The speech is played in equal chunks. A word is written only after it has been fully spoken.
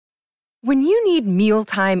When you need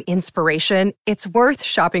mealtime inspiration, it's worth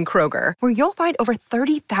shopping Kroger, where you'll find over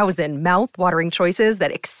 30,000 mouth-watering choices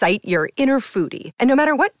that excite your inner foodie. And no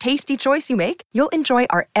matter what tasty choice you make, you'll enjoy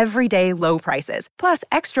our everyday low prices, plus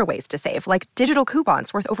extra ways to save, like digital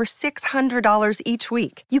coupons worth over $600 each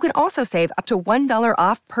week. You can also save up to $1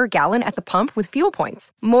 off per gallon at the pump with fuel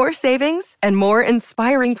points. More savings and more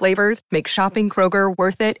inspiring flavors make shopping Kroger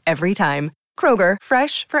worth it every time. Kroger,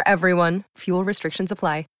 fresh for everyone. Fuel restrictions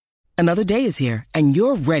apply. Another day is here, and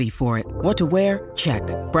you're ready for it. What to wear? Check.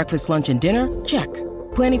 Breakfast, lunch, and dinner? Check.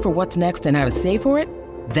 Planning for what's next and how to save for it?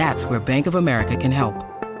 That's where Bank of America can help.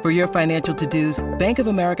 For your financial to-dos, Bank of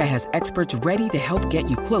America has experts ready to help get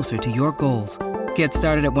you closer to your goals. Get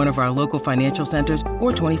started at one of our local financial centers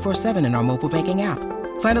or 24/7 in our mobile banking app.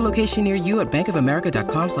 Find a location near you at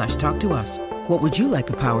bankofamerica.com/talktous. What would you like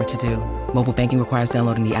the power to do? Mobile banking requires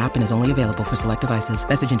downloading the app and is only available for select devices.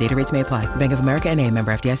 Message and data rates may apply. Bank of America N.A.,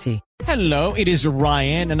 member FDIC. Hello, it is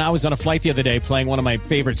Ryan, and I was on a flight the other day playing one of my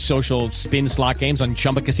favorite social spin slot games on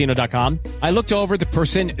ChumbaCasino.com. I looked over at the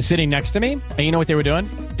person sitting next to me, and you know what they were doing?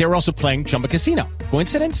 They were also playing Chumba Casino.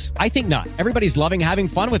 Coincidence? I think not. Everybody's loving having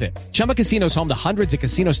fun with it. Chumba Casino is home to hundreds of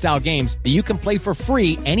casino-style games that you can play for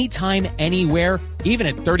free anytime, anywhere, even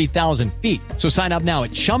at 30,000 feet. So sign up now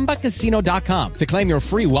at ChumbaCasino.com to claim your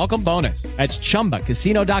free welcome bonus. That's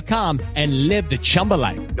ChumbaCasino.com and live the Chumba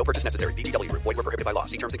life. No purchase necessary. VGW. Void where prohibited by law.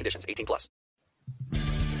 See terms and conditions. 18+.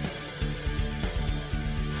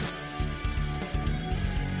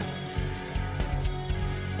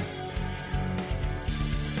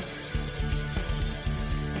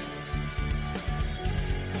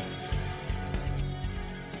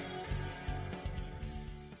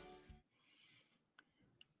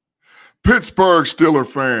 Pittsburgh Steelers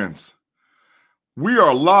fans, we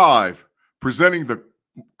are live presenting the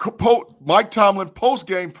Mike Tomlin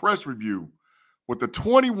post-game press review with the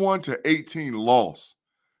 21-18 loss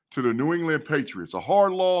to the New England Patriots. A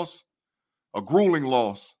hard loss, a grueling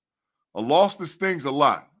loss, a loss that stings a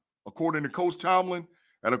lot, according to Coach Tomlin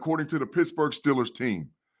and according to the Pittsburgh Steelers team.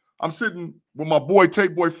 I'm sitting with my boy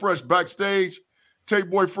Tape Boy Fresh backstage. Tape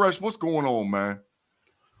Boy Fresh, what's going on, man?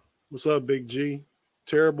 What's up, Big G?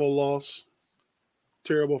 Terrible loss.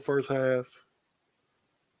 Terrible first half.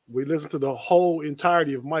 We listened to the whole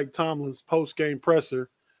entirety of Mike Tomlin's post-game presser,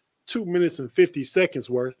 2 minutes and 50 seconds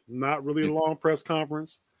worth. Not really a long press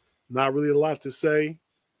conference. Not really a lot to say.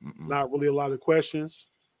 Not really a lot of questions.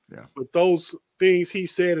 Yeah. But those things he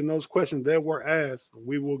said and those questions that were asked,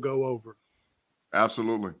 we will go over.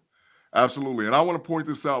 Absolutely. Absolutely. And I want to point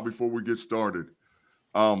this out before we get started.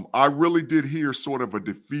 I really did hear sort of a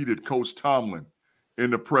defeated Coach Tomlin in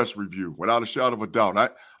the press review, without a shadow of a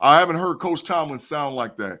doubt. I haven't heard Coach Tomlin sound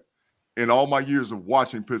like that in all my years of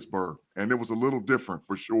watching Pittsburgh, and it was a little different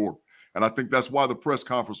for sure. And I think that's why the press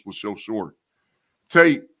conference was so short.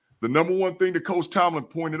 Tate, the number one thing that Coach Tomlin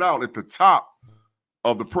pointed out at the top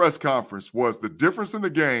of the press conference was the difference in the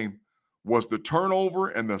game was the turnover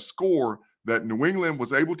and the score that New England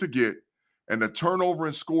was able to get and the turnover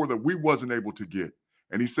and score that we wasn't able to get.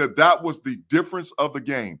 And he said that was the difference of the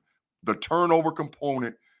game. The turnover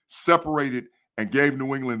component separated and gave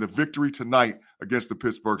New England the victory tonight against the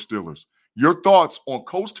Pittsburgh Steelers. Your thoughts on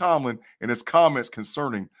Coach Tomlin and his comments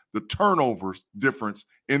concerning the turnovers difference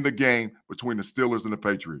in the game between the Steelers and the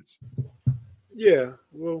Patriots? Yeah,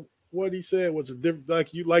 well, what he said was a different,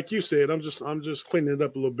 like you said. I'm just cleaning it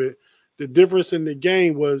up a little bit. The difference in the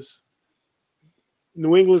game was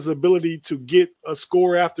New England's ability to get a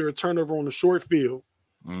score after a turnover on a short field.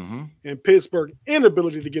 And Pittsburgh's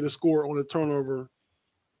inability to get a score on a turnover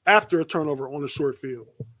after a turnover on a short field.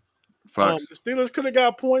 Facts. The Steelers could have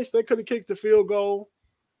got points. They could have kicked the field goal.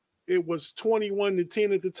 It was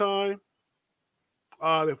 21-10 at the time.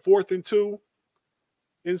 The 4th and 2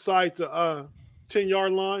 inside the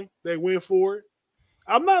 10-yard line. They went for it.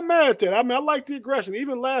 I'm not mad at that. I mean, I like the aggression.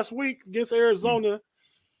 Even last week against Arizona,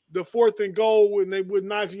 the 4th and goal when they would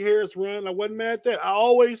Najee Harris run, I wasn't mad at that. I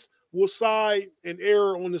always will side and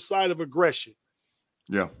err on the side of aggression.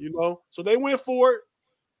 Yeah. You know, so they went for it.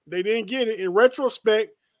 They didn't get it. In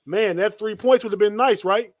retrospect, man, that 3 points would have been nice,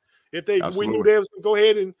 right? If we knew they was going to go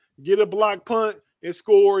ahead and get a block punt and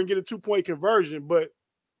score and get a 2-point conversion, but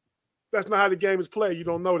that's not how the game is played. You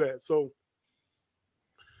don't know that. So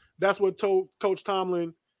that's what Coach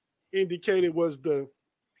Tomlin indicated was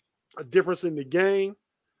a difference in the game.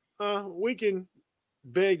 We can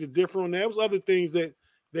beg to differ on that. It was other things that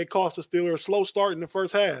cost the Steelers a slow start in the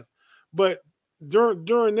first half. But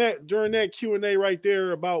during that Q&A right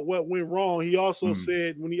there about what went wrong, he also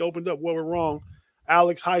said when he opened up what went wrong,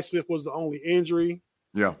 Alex Highsmith was the only injury.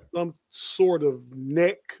 Yeah. Some sort of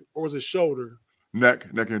neck, or was it shoulder? Neck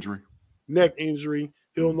injury. neck injury.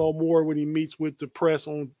 He'll know more when he meets with the press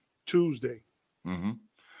on Tuesday. Mm-hmm.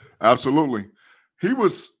 Absolutely.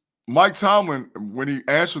 Mike Tomlin, when he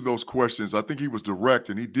answered those questions, I think he was direct,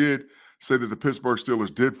 and he did say that the Pittsburgh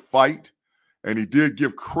Steelers did fight, and he did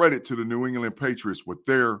give credit to the New England Patriots with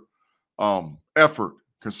their effort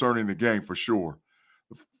concerning the game for sure.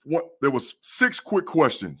 There was 6 quick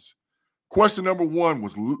questions. Question number 1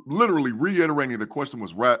 was literally reiterating the question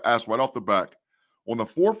was asked right off the back. On the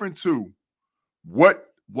 4th and 2, what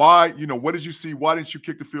did you see? Why didn't you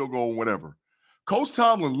kick the field goal and whatever? Coach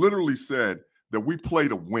Tomlin literally said that we play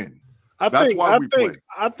to win. I think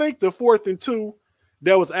the 4th and 2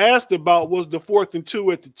 that was asked about was the 4th and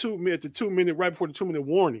 2 at the 2 minute right before the 2-minute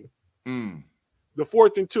warning. Mm. The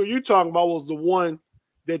 4th and 2 you talking about was the one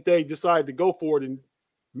that they decided to go for it, and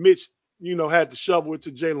Mitch, had to shovel it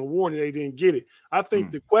to Jalen Warren, and they didn't get it. I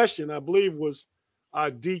think the question, I believe, was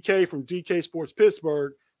DK from DK Sports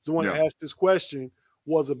Pittsburgh, the one that asked this question,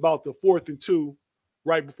 was about the 4th and 2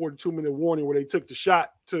 right before the 2-minute warning where they took the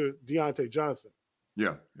shot to Deontay Johnson.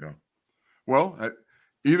 Yeah. Well,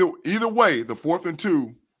 either way, the 4th and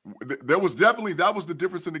 2, that was the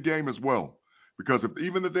difference in the game as well. Because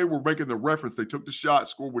even if they were making the reference, they took the shot,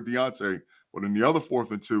 scored with Deontay, but in the other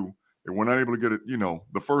 4th and 2, they were not able to get it,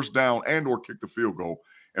 the first down and or kick the field goal.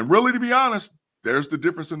 And really, to be honest, there's the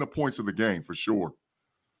difference in the points of the game for sure.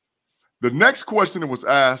 The next question that was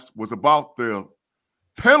asked was about the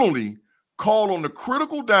penalty called on the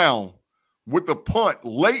critical down with the punt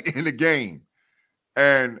late in the game.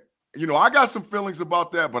 And, I got some feelings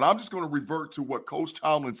about that, but I'm just going to revert to what Coach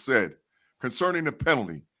Tomlin said concerning the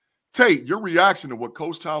penalty. Tate, your reaction to what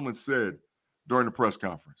Coach Tomlin said during the press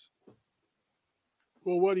conference.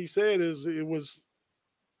 Well, what he said is he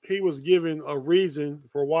was given a reason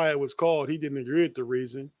for why it was called. He didn't agree with the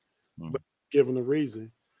reason, but given a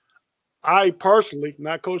reason. I personally,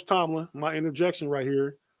 not Coach Tomlin, my interjection right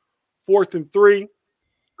here, 4th and 3.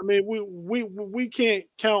 I mean, we can't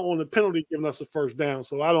count on the penalty giving us a first down,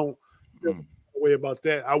 so I don't feel way about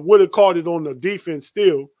that. I would have called it on the defense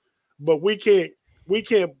still, but we can't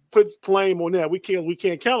put blame on that. We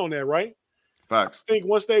can't count on that, right? Facts. I think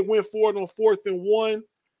once they went forward on 4th and 1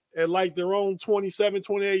 at like their own 27,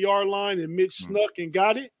 28-yard line, and Mitch snuck and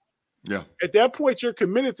got it. Yeah. At that point, you're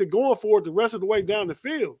committed to going forward the rest of the way down the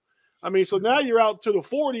field. I mean, so now you're out to the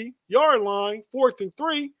 40-yard line, 4th and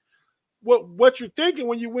 3. What you're thinking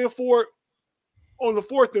when you went for it on the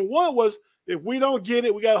 4th and 1 was, if we don't get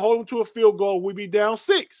it, we got to hold them to a field goal. We'll be down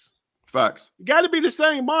 6. Facts. You got to be the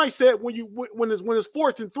same mindset when it's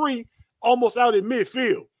 4th and 3, almost out in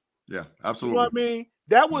midfield. Yeah, absolutely. You know what I mean?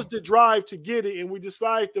 That was the drive to get it, and we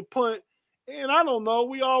decided to punt. And I don't know.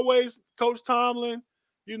 We always, Coach Tomlin,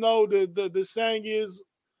 the saying is,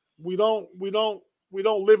 we don't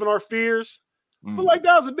live in our fears. I feel like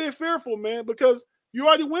that was a bit fearful, man, because you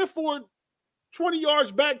already went for it 20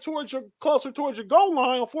 yards back closer towards your goal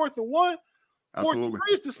line on 4th and 1. Absolutely. 4th and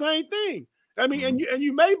 3 is the same thing. I mean, and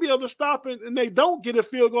you may be able to stop it, and they don't get a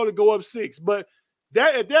field goal to go up 6, but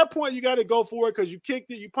at that point you got to go for it because you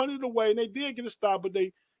kicked it, you punted it away, and they did get a stop, but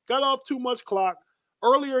they got off too much clock.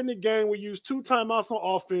 Earlier in the game, we used 2 timeouts on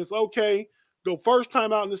offense. Okay, the first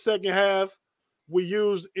timeout in the second half, we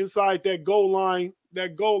used inside that goal line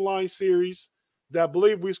series that I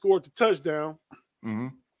believe we scored the touchdown. Mm-hmm.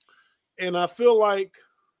 And I feel like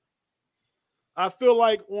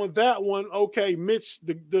on that one, okay, Mitch,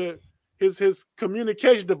 his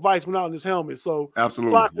communication device went out in his helmet, so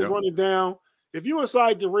absolutely, clock was running down. If you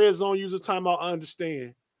inside the red zone, use a timeout, I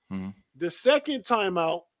understand. Mm-hmm. The second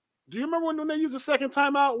timeout, do you remember when they used the second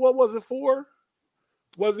timeout? What was it for?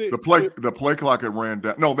 Was it the play clock had ran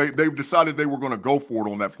down? No, they decided they were going to go for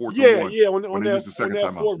it on that 4th and 1. Yeah, on that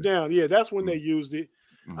 4th down. Yeah, that's when they used it.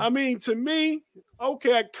 Mm-hmm. I mean, to me,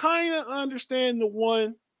 okay, I kind of understand the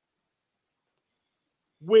one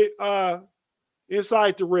with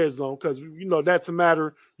inside the red zone because that's a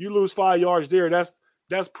matter. You lose 5 yards there.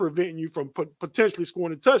 That's preventing you from potentially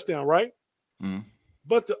scoring a touchdown, right? Mm-hmm.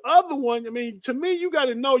 But the other one, I mean, to me, you got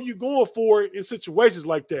to know you're going for it in situations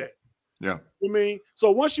like that. Yeah. I mean,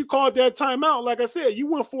 so once you called that timeout, like I said, you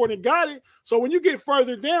went for it and got it. So when you get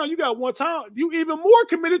further down, you got one time, you even more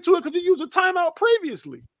committed to it because you used a timeout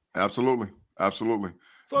previously. Absolutely.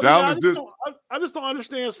 So I just don't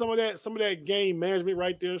understand some of that game management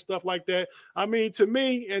right there and stuff like that. I mean, to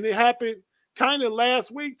me, and it happened kind of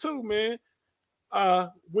last week too, man.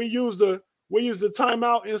 We used the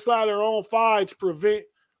timeout inside our own 5 to prevent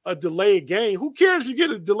a delayed game. Who cares if you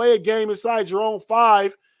get a delayed game inside your own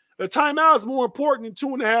 5? The timeout is more important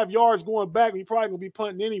than 2.5 yards going back when you're probably going to be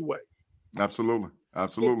punting anyway. Absolutely.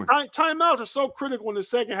 Timeouts are so critical in the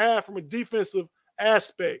second half from a defensive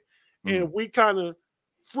aspect. and we kind of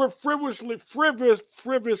frivolously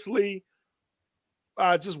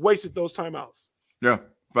just wasted those timeouts. Yeah,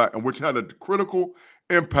 fact, and which had a critical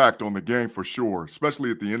impact on the game for sure,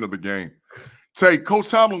 especially at the end of the game. Coach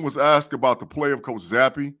Tomlin was asked about the play of Coach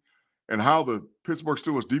Zappi and how the Pittsburgh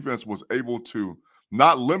Steelers defense was able to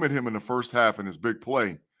not limit him in the first half in his big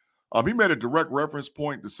play. He made a direct reference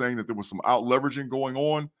point to saying that there was some out-leveraging going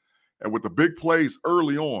on and with the big plays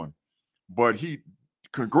early on. But he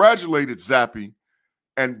congratulated Zappi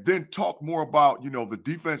and then talked more about, the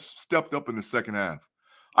defense stepped up in the second half.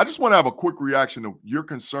 I just want to have a quick reaction to your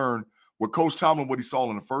concern with Coach Tomlin, what he saw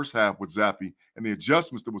in the first half with Zappi and the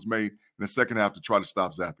adjustments that was made in the second half to try to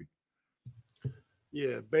stop Zappi.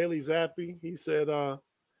 Yeah, Bailey Zappi, he said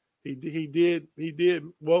he did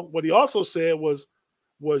well. What he also said was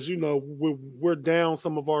we're down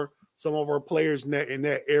some of our players in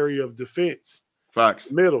that area of defense.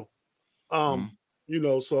 Facts. Middle.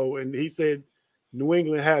 So and he said New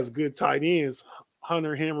England has good tight ends,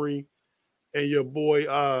 Hunter Henry and your boy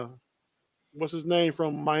what's his name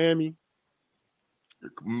from Miami?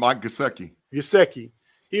 Mike Gesicki.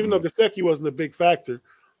 Even though Gesicki wasn't a big factor,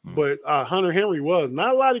 but Hunter Henry was.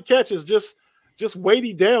 Not a lot of catches, just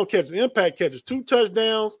weighty down catches, impact catches, 2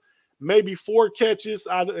 touchdowns, maybe 4 catches,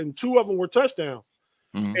 and 2 of them were touchdowns.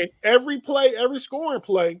 And every play, every scoring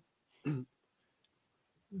play,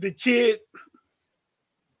 the kid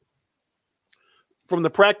from the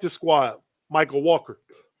practice squad, Michael Walker,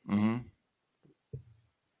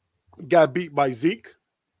 got beat by Zeke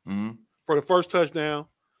for the first touchdown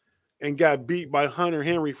and got beat by Hunter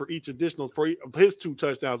Henry for each additional for his 2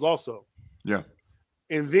 touchdowns also. Yeah.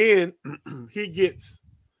 And then he gets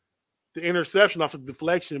the interception off of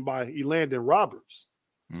deflection by Elandon Roberts.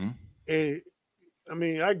 And I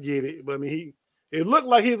mean, I get it, but I mean, it looked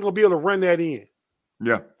like he's going to be able to run that in.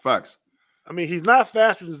 Yeah, facts. I mean, he's not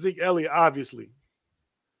faster than Zeke Elliott, obviously.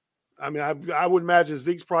 I mean, I would imagine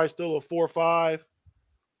Zeke's probably still a 4.5,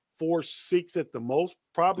 4.6 at the most,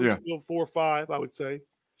 probably still 4.5, I would say.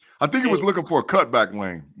 I think he was looking for a cutback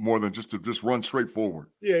lane more than just to run straight forward.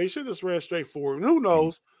 Yeah, he should have just ran straight forward. Who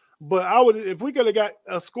knows? But I would, if we could have got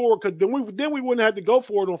a score, because then we wouldn't have to go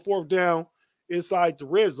for it on 4th down inside the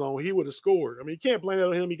red zone. He would have scored. I mean, you can't blame that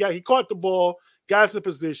on him. He caught the ball, got us in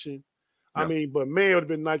position. I mean, but man, it would have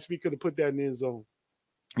been nice if he could have put that in the end zone.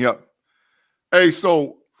 Yep. Hey,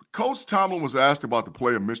 so Coach Tomlin was asked about the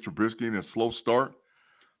play of Mr. Trubisky and a slow start.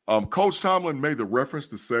 Coach Tomlin made the reference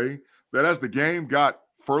to say that as the game got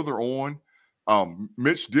further on,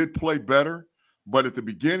 Mitch did play better, but at the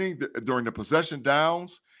beginning, during the possession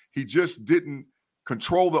downs, he just didn't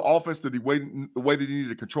control the offense the way that he needed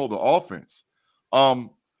to control the offense.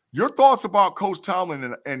 Your thoughts about Coach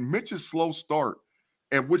Tomlin and Mitch's slow start,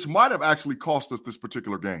 and which might have actually cost us this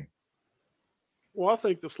particular game? Well, I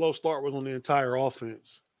think the slow start was on the entire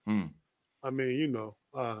offense. I mean,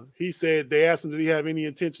 he said they asked him, did he have any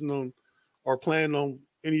intention on or plan on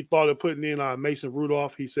any thought of putting in Mason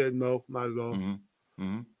Rudolph? He said no, not at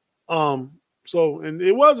all. So, and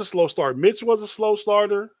it was a slow start. Mitch was a slow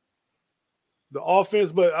starter. The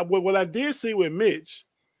offense, but what I did see with Mitch,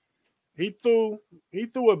 he threw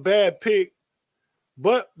a bad pick,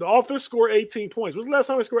 but the offense scored 18 points. When's the last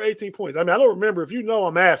time we scored 18 points? I mean, I don't remember. If you know,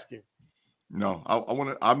 I'm asking. No,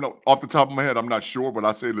 I'm not off the top of my head. I'm not sure, but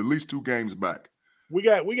I said at least 2 games back. We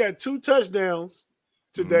got 2 touchdowns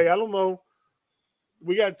today. I don't know.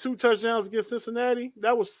 We got 2 touchdowns against Cincinnati.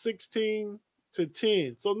 That was 16-10.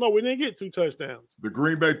 So no, we didn't get 2 touchdowns. The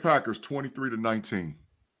Green Bay Packers 23-19.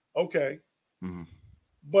 Okay.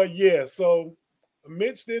 But yeah, so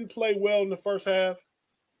Mitch didn't play well in the first half.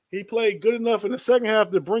 He played good enough in the second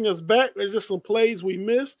half to bring us back. There's just some plays we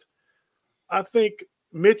missed. I think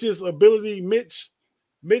Mitch's ability, Mitch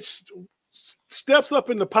steps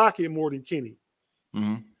up in the pocket more than Kenny.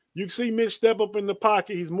 You can see Mitch step up in the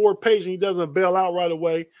pocket. He's more patient. He doesn't bail out right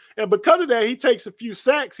away. And because of that, he takes a few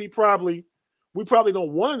sacks we probably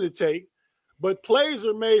don't want him to take. But plays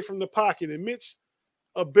are made from the pocket. And Mitch's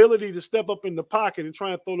ability to step up in the pocket and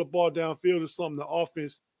try and throw the ball downfield is something the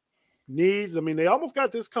offense needs. I mean, they almost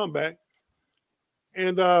got this comeback.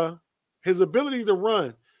 And his ability to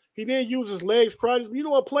run. He didn't use his legs quite. You know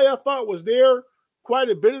what play I thought was there quite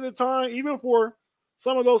a bit of the time, even for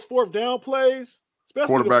some of those 4th down plays. Especially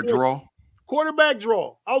quarterback draw. Quarterback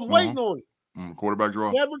draw. I was waiting on it. Quarterback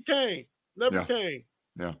draw. Never came.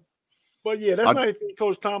 Yeah. But yeah, that's not anything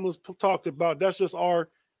Coach Tomlin talked about. That's just our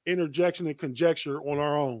interjection and conjecture on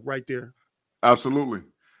our own right there. Absolutely.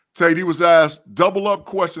 Tate, he was asked double-up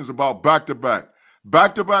questions about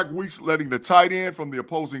back-to-back weeks letting the tight end from the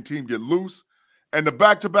opposing team get loose, and the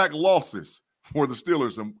back-to-back losses for the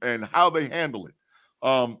Steelers and how they handle it.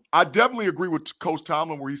 I definitely agree with Coach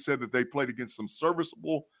Tomlin where he said that they played against some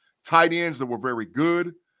serviceable tight ends that were very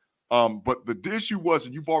good. But the issue was,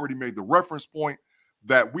 and you've already made the reference point,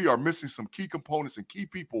 that we are missing some key components and key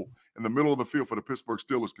people in the middle of the field for the Pittsburgh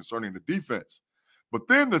Steelers concerning the defense. But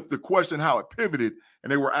then the question how it pivoted,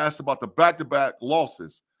 and they were asked about the back-to-back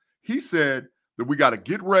losses. He said that we got to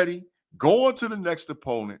get ready, go on to the next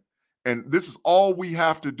opponent, and this is all we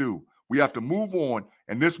have to do. We have to move on,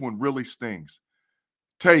 and this one really stings.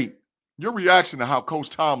 Tate, your reaction to how Coach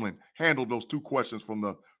Tomlin handled those two questions from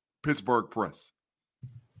the Pittsburgh press.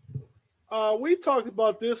 We talked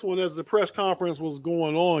about this one as the press conference was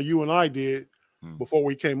going on. You and I did before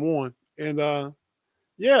we came on. And,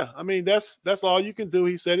 yeah, I mean, that's all you can do.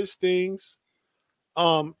 He said it stings.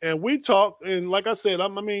 And we talked, and like I said, I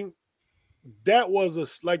mean, that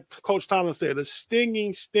was, like Coach Tomlin said, a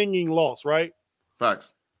stinging loss, right?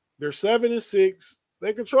 Facts. They're 7-6.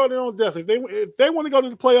 They control their own destiny. If they want to go to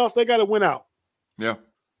the playoffs, they got to win out. Yeah.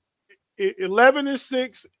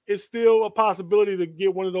 11-6 is still a possibility to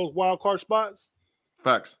get one of those wild card spots.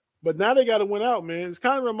 Facts. But now they got to win out, man. It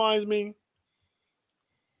kind of reminds me,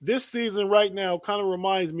 this season right now kind of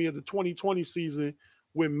reminds me of the 2020 season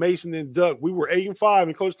with Mason and Duck. We were 8-5,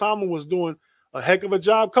 and Coach Tomlin was doing a heck of a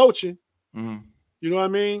job coaching. Mm-hmm. You know what I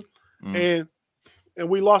mean? Mm-hmm. And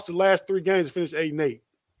we lost the last 3 games and finished 8-8.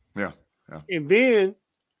 Yeah. Yeah. And then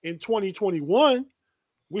in 2021,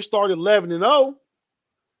 we started 11-0.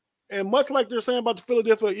 And much like they're saying about the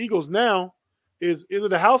Philadelphia Eagles now, is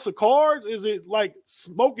it a house of cards? Is it like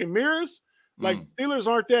smoke and mirrors? Like Steelers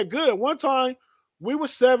aren't that good. One time we were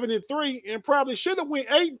 7-3 and probably should have went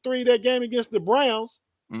 8-3 that game against the Browns.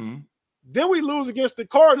 Mm-hmm. Then we lose against the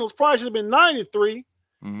Cardinals, probably should have been 9-3.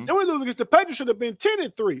 Mm-hmm. Then we lose against the Patriots, should have been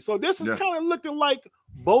 10-3. So this is kind of looking like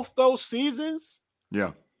both those seasons.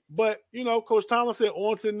 Yeah. But, you know, Coach Tomlin said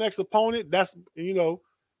on to the next opponent. That's, you know,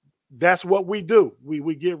 that's what we do.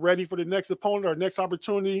 We get ready for the next opponent or next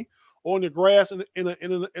opportunity on the grass in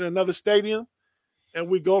another stadium, and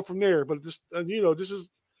we go from there. But this, you know, this is,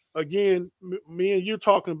 again, me and you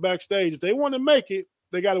talking backstage. If they want to make it,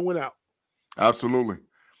 they got to win out. Absolutely.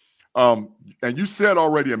 And you said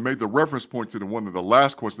already and made the reference point to one of the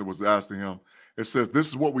last question that was asked to him. It says, this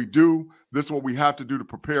is what we do. This is what we have to do to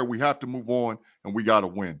prepare. We have to move on, and we got to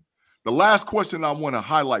win. The last question I want to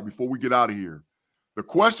highlight before we get out of here, the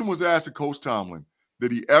question was asked to Coach Tomlin,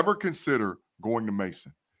 did he ever consider going to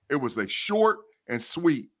Mason? It was a short and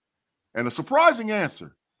sweet and a surprising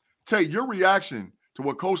answer. Tate, your reaction to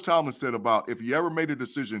what Coach Tomlin said about if he ever made a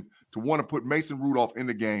decision to want to put Mason Rudolph in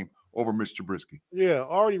the game over Mitch Trubisky. Yeah,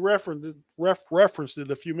 already referenced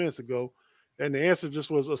it a few minutes ago, and the answer just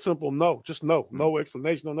was a simple no. Just no. No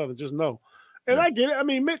explanation, no nothing, just no. And I get it. I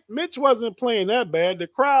mean, Mitch wasn't playing that bad. The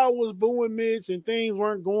crowd was booing Mitch, and things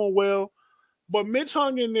weren't going well. But Mitch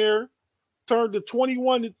hung in there, turned the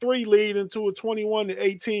 21-3 lead into a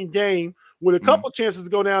 21-18 game with a couple chances to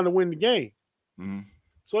go down to win the game. Mm-hmm.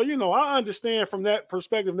 So, you know, I understand from that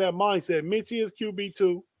perspective, that mindset. Mitch is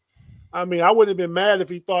QB2. I mean, I wouldn't have been mad if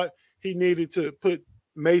he thought he needed to put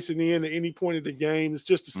Mason in at any point of the game. It's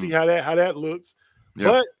just to see how that looks. Yeah.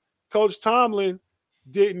 But Coach Tomlin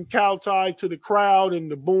didn't kowtow to the crowd and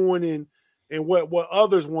the booing and what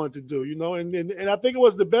others wanted to do, you know. And I think it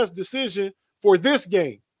was the best decision for this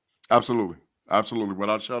game. Absolutely. Absolutely.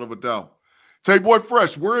 Without a shadow of a doubt. Tate Boy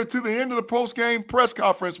Fresh, we're to the end of the post-game press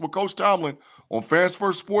conference with Coach Tomlin on Fans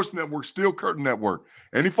First Sports Network, Steel Curtain Network.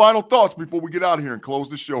 Any final thoughts before we get out of here and close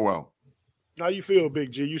the show out? How you feel,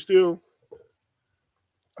 Big G? You still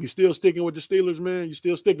sticking with the Steelers, man? You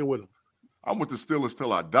still sticking with them? I'm with the Steelers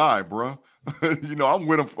till I die, bro. You know, I'm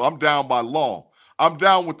with them. I'm down by law. I'm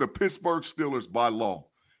down with the Pittsburgh Steelers by law.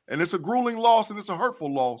 And it's a grueling loss and it's a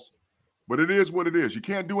hurtful loss, but it is what it is. You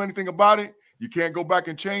can't do anything about it. You can't go back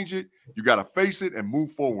and change it. You got to face it and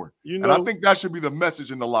move forward. You know, and I think that should be the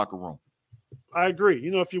message in the locker room. I agree.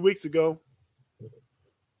 You know, a few weeks ago,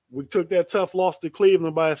 we took that tough loss to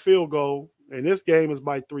Cleveland by a field goal, and this game is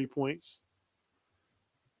by 3 points.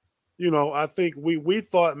 You know, I think we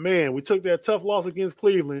thought, man, we took that tough loss against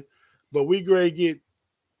Cleveland, but we going to get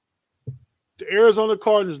the Arizona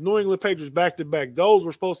Cardinals, New England Patriots back-to-back. Those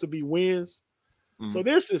were supposed to be wins. Mm-hmm. So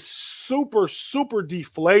this is super, super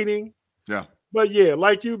deflating. Yeah. But, yeah,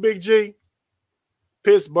 like you, Big G,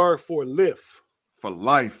 Pittsburgh for life. For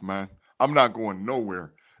life, man. I'm not going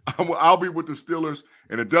nowhere. I'll be with the Steelers,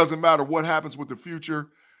 and it doesn't matter what happens with the future.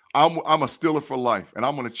 I'm a Steeler for life, and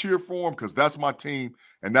I'm going to cheer for them because that's my team,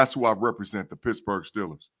 and that's who I represent, the Pittsburgh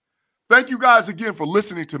Steelers. Thank you guys again for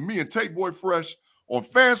listening to me and Tate Boy Fresh on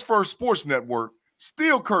Fans First Sports Network,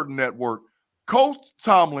 Steel Curtain Network, Coach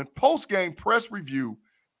Tomlin, post-game press review.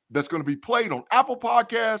 that's going to be played on Apple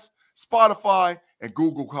Podcasts, Spotify, and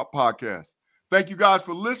Google Podcasts. Thank you guys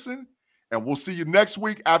for listening, and we'll see you next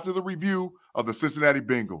week after the review of the Cincinnati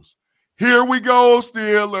Bengals. Here we go,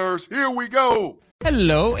 Steelers. Here we go.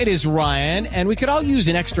 Hello, it is Ryan, and we could all use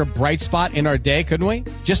an extra bright spot in our day, couldn't we?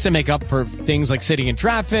 Just to make up for things like sitting in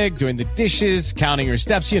traffic, doing the dishes, counting your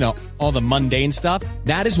steps, all the mundane stuff.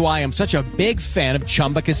 That is why I'm such a big fan of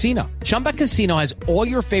Chumba Casino. Chumba Casino has all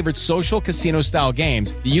your favorite social casino-style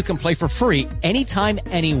games that you can play for free anytime,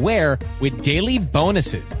 anywhere with daily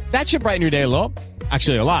bonuses. That should brighten your day a little.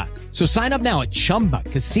 Actually, a lot. So sign up now at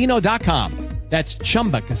ChumbaCasino.com. That's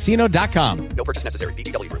ChumbaCasino.com. No purchase necessary.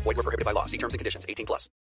 VGW Group. Void where prohibited by law. See terms and conditions. 18+.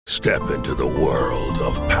 Step into the world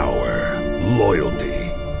of power, loyalty,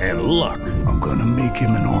 and luck. I'm going to make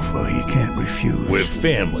him an offer he can't refuse. With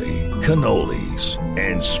family, cannolis,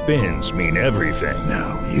 and spins mean everything.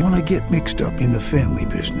 Now, you want to get mixed up in the family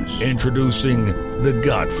business. Introducing The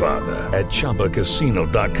Godfather at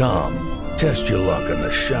ChumbaCasino.com. Test your luck in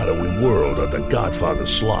the shadowy world of The Godfather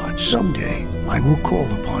slot. Someday, I will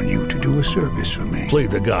call upon you to do a service for me. Play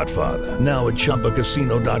The Godfather, now at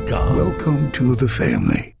ChumbaCasino.com. Welcome to the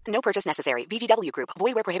family. No purchase necessary. VGW Group.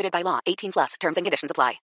 Void where prohibited by law. 18+. Terms and conditions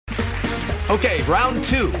apply. Okay, round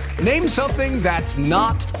two. Name something that's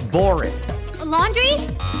not boring. A laundry?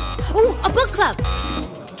 Ooh, a book club.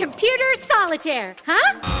 Computer solitaire,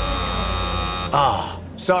 huh? Ah,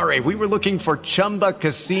 oh, sorry. We were looking for Chumba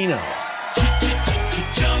Casino.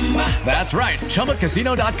 That's right.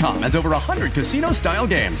 ChumbaCasino.com has over 100 casino-style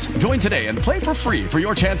games. Join today and play for free for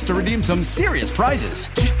your chance to redeem some serious prizes.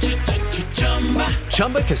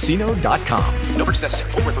 ChumbaCasino.com. No purchase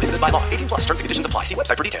necessary. Void where prohibited by law. 18+. Terms and conditions apply. See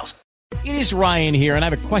website for details. It is Ryan here, and I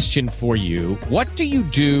have a question for you. What do you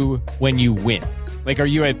do when you win? Like, are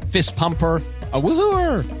you a fist pumper, a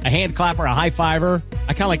woohooer, a hand clapper, a high fiver?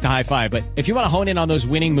 I kind of like the high five, but if you want to hone in on those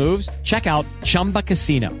winning moves, check out Chumba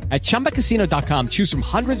Casino. At ChumbaCasino.com, choose from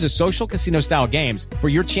hundreds of social casino-style games for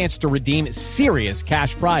your chance to redeem serious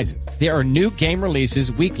cash prizes. There are new game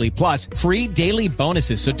releases weekly, plus free daily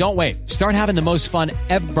bonuses, so don't wait. Start having the most fun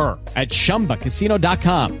ever at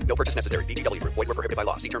ChumbaCasino.com. No purchase necessary. VGW Group. Void where prohibited by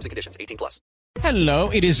law. See terms and conditions. 18+. Hello,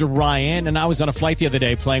 it is Ryan, and I was on a flight the other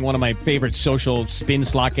day playing one of my favorite social spin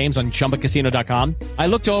slot games on ChumbaCasino.com. I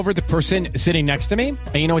looked over the person sitting next to me,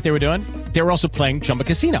 and you know what they were doing? They were also playing Chumba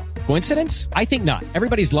Casino. Coincidence? I think not.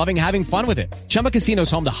 Everybody's loving having fun with it. Chumba Casino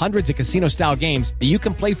is home to hundreds of casino-style games that you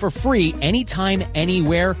can play for free anytime,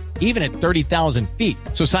 anywhere, even at 30,000 feet.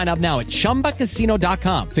 So sign up now at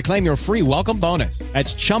ChumbaCasino.com to claim your free welcome bonus.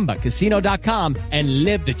 That's ChumbaCasino.com and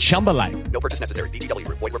live the Chumba life. No purchase necessary. VGW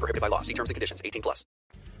Group. Void where prohibited by law. See terms and conditions. 18+.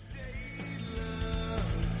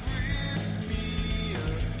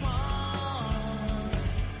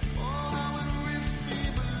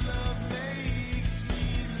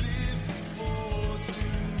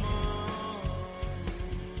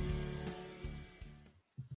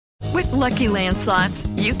 With Lucky Land Slots,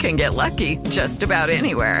 you can get lucky just about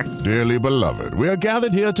anywhere. Dearly beloved, we are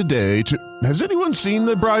gathered here today to... Has anyone seen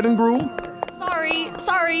the bride and groom?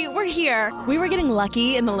 Sorry, we're here. We were getting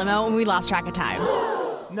lucky in the limo and we lost track of time.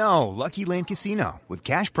 No, Lucky Land Casino, with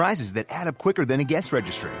cash prizes that add up quicker than a guest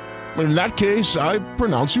registry. In that case, I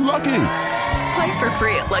pronounce you lucky. Play for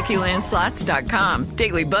free at LuckyLandSlots.com.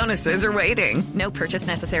 Daily bonuses are waiting. No purchase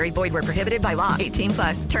necessary. Void where prohibited by law.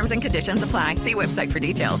 18+. Terms and conditions apply. See website for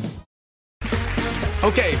details.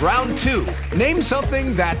 Okay, round two. Name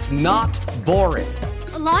something that's not boring.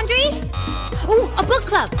 A laundry? Ooh, a book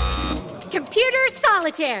club. Computer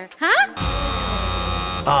solitaire, huh?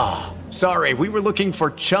 Ah, oh, sorry. We were looking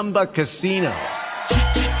for Chumba Casino.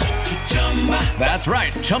 That's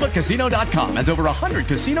right. ChumbaCasino.com has over 100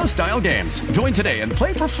 casino-style games. Join today and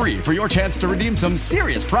play for free for your chance to redeem some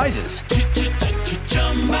serious prizes.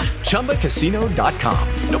 ChumbaCasino.com.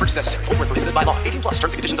 No purchase necessary. Void where prohibited by law. 18+. Terms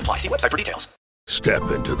and conditions apply. See website for details.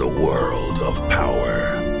 Step into the world of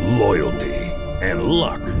power, loyalty, and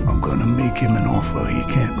luck. I'm going to make him an offer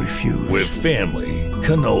he can't refuse. With family,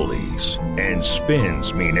 cannolis, and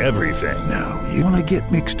spins mean everything. Now, you want to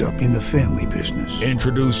get mixed up in the family business.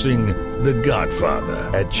 Introducing The Godfather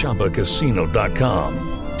at ChumbaCasino.com.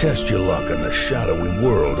 Test your luck in the shadowy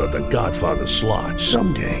world of The Godfather slot.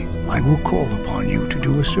 Someday, I will call upon you to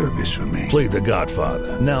do a service for me. Play The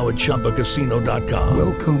Godfather, now at ChumbaCasino.com.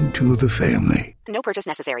 Welcome to the family. No purchase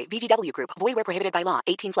necessary. VGW Group. Void where prohibited by law.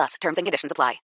 18+. Terms and conditions apply.